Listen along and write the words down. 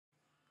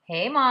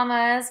Hey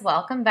mamas,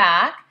 welcome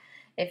back.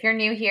 If you're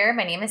new here,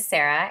 my name is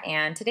Sarah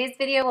and today's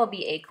video will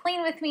be a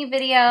clean with me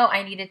video.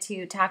 I needed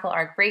to tackle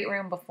our great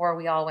room before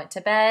we all went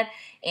to bed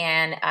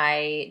and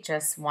I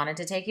just wanted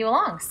to take you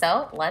along.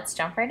 So let's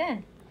jump right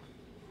in.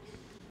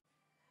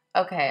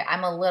 Okay,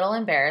 I'm a little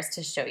embarrassed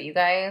to show you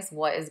guys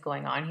what is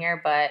going on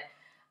here, but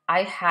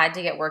I had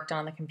to get work done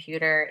on the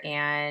computer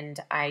and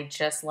I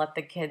just let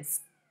the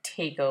kids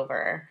take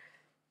over,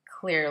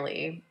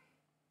 clearly.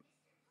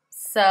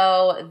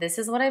 So this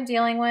is what I'm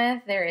dealing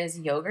with. There is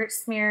yogurt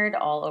smeared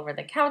all over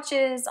the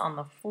couches, on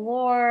the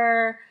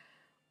floor,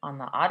 on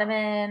the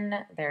ottoman.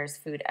 There's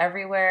food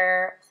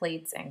everywhere,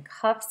 plates and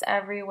cups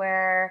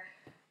everywhere.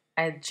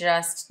 I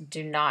just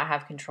do not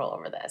have control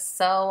over this.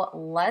 So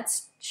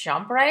let's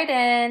jump right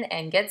in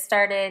and get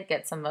started,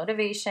 get some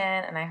motivation,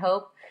 and I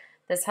hope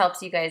this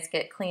helps you guys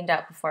get cleaned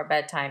up before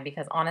bedtime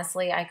because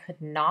honestly, I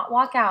could not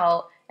walk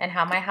out and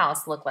have my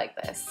house look like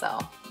this. So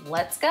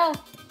let's go.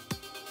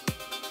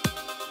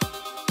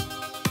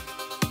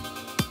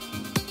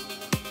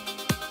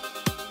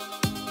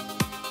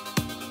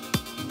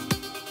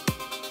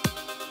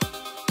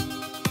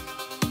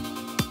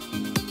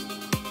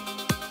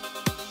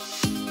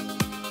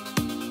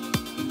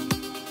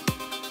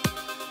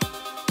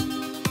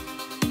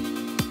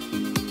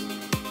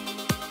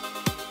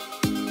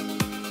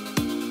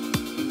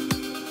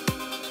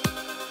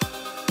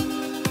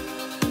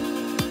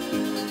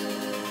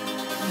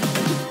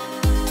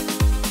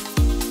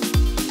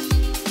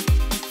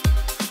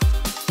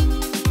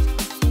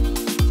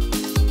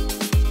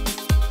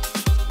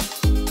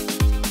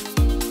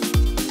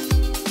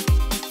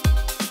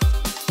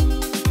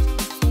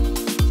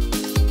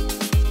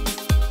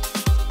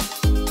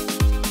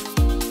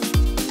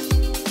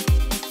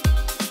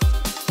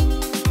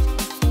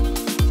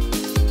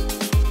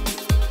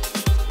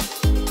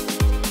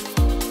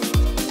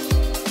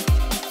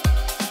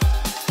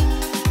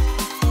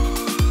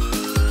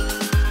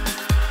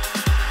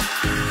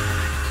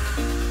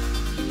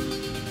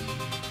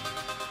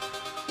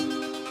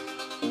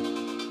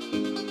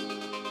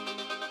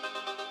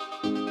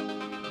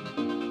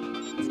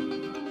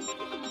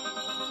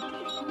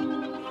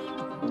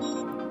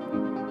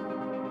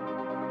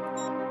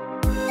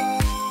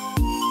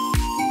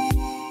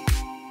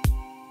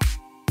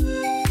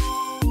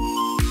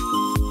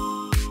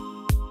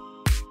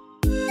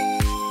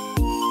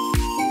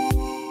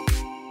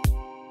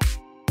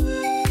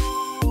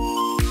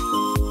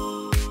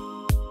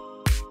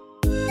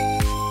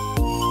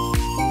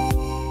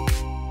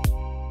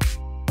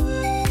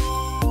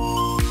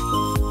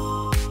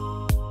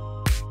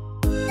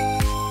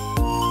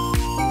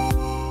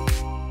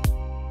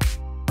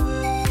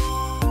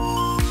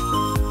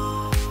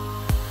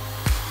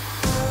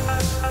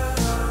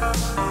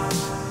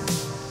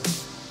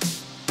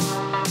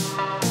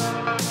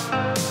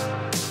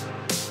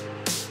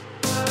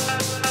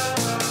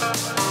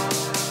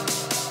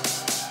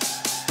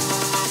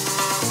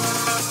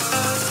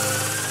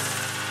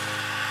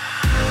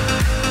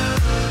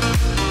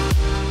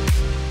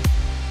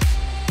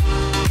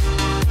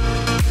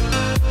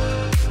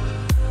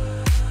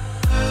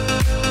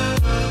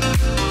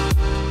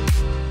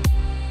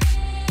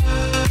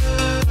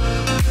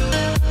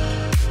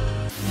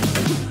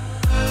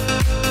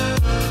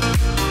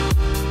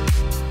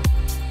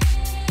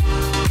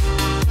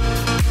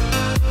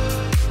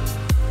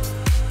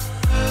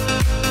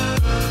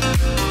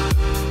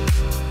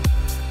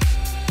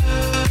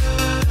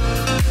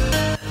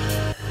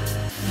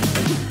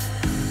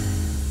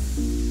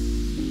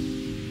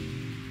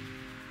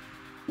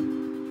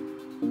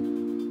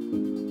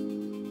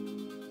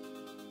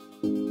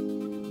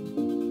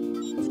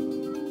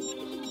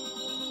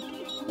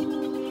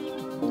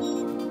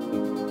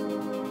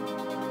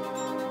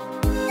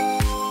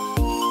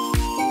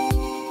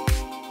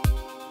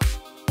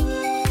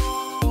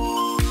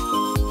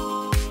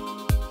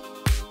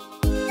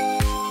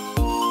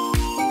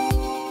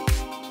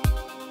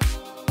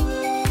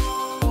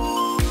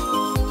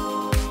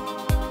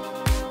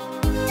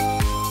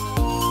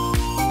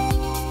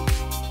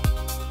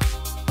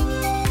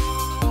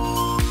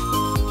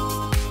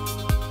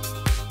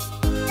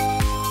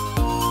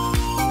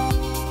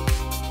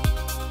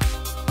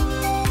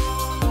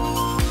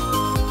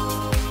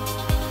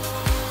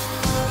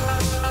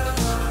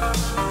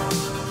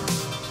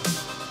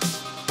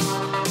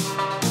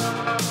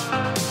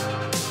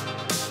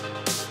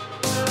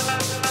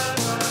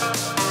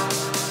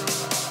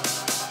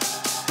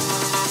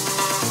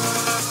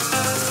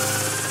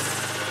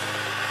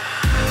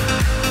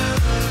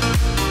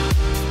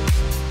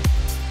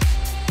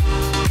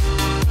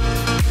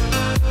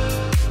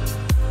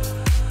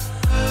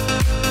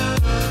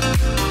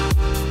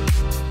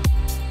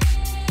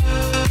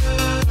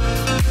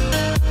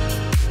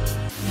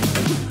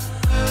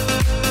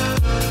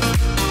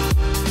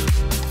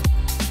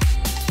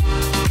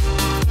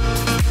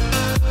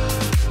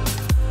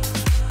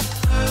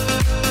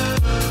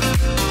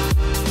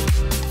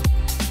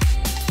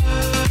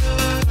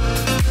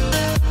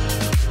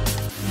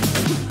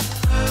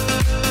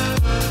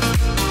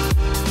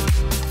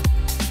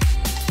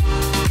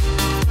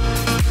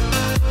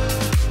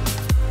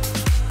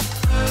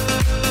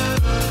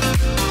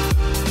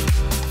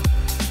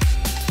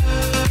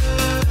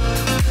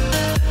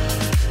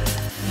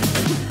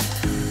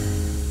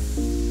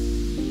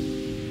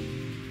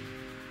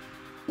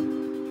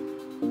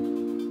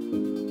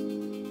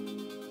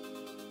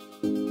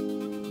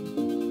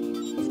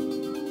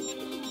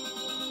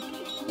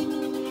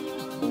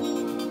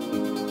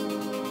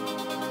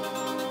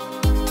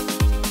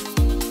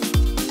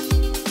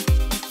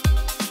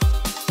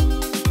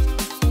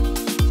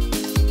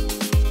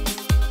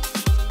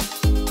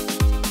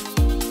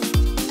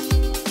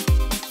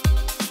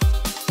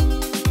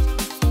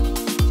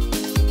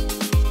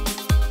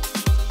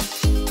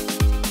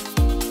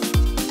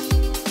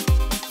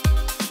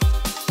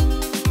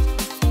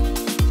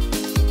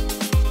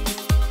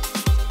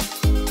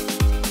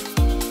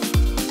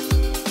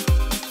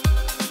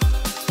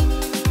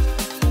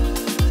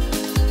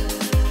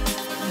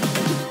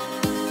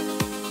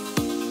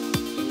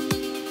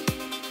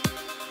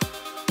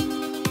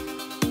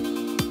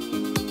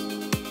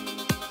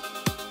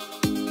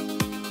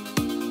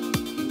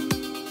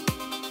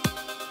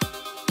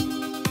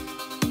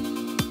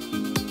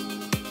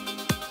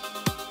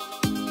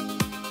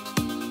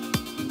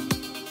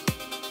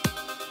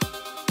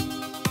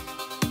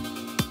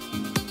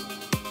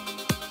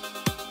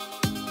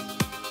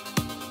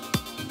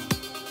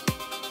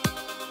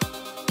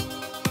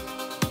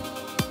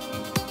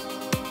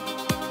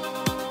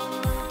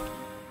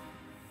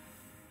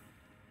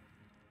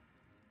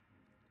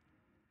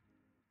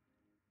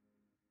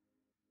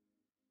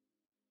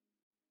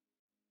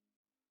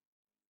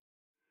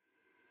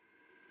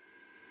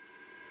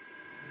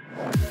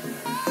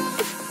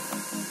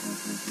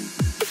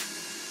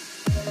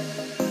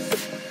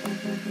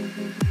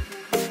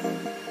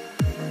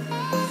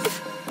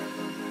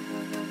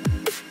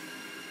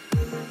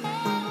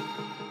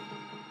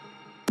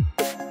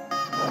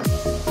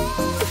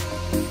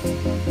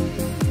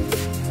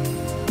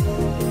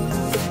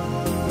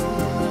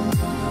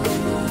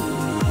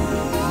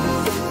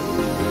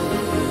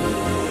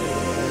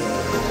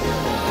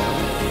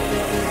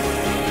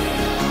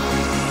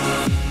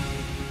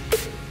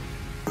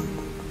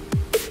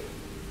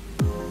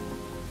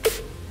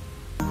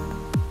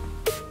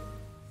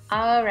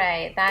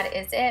 Alright, that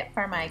is it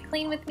for my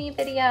clean with me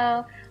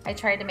video. I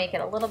tried to make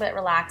it a little bit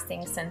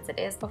relaxing since it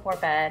is before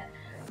bed.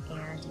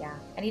 And yeah,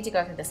 I need to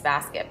go through this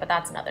basket, but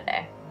that's another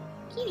day.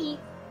 Kitty!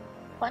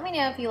 Let me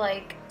know if you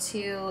like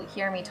to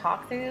hear me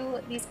talk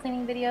through these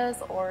cleaning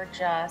videos or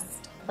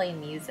just play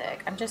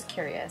music. I'm just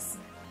curious.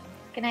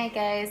 Good night,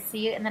 guys.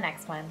 See you in the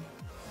next one.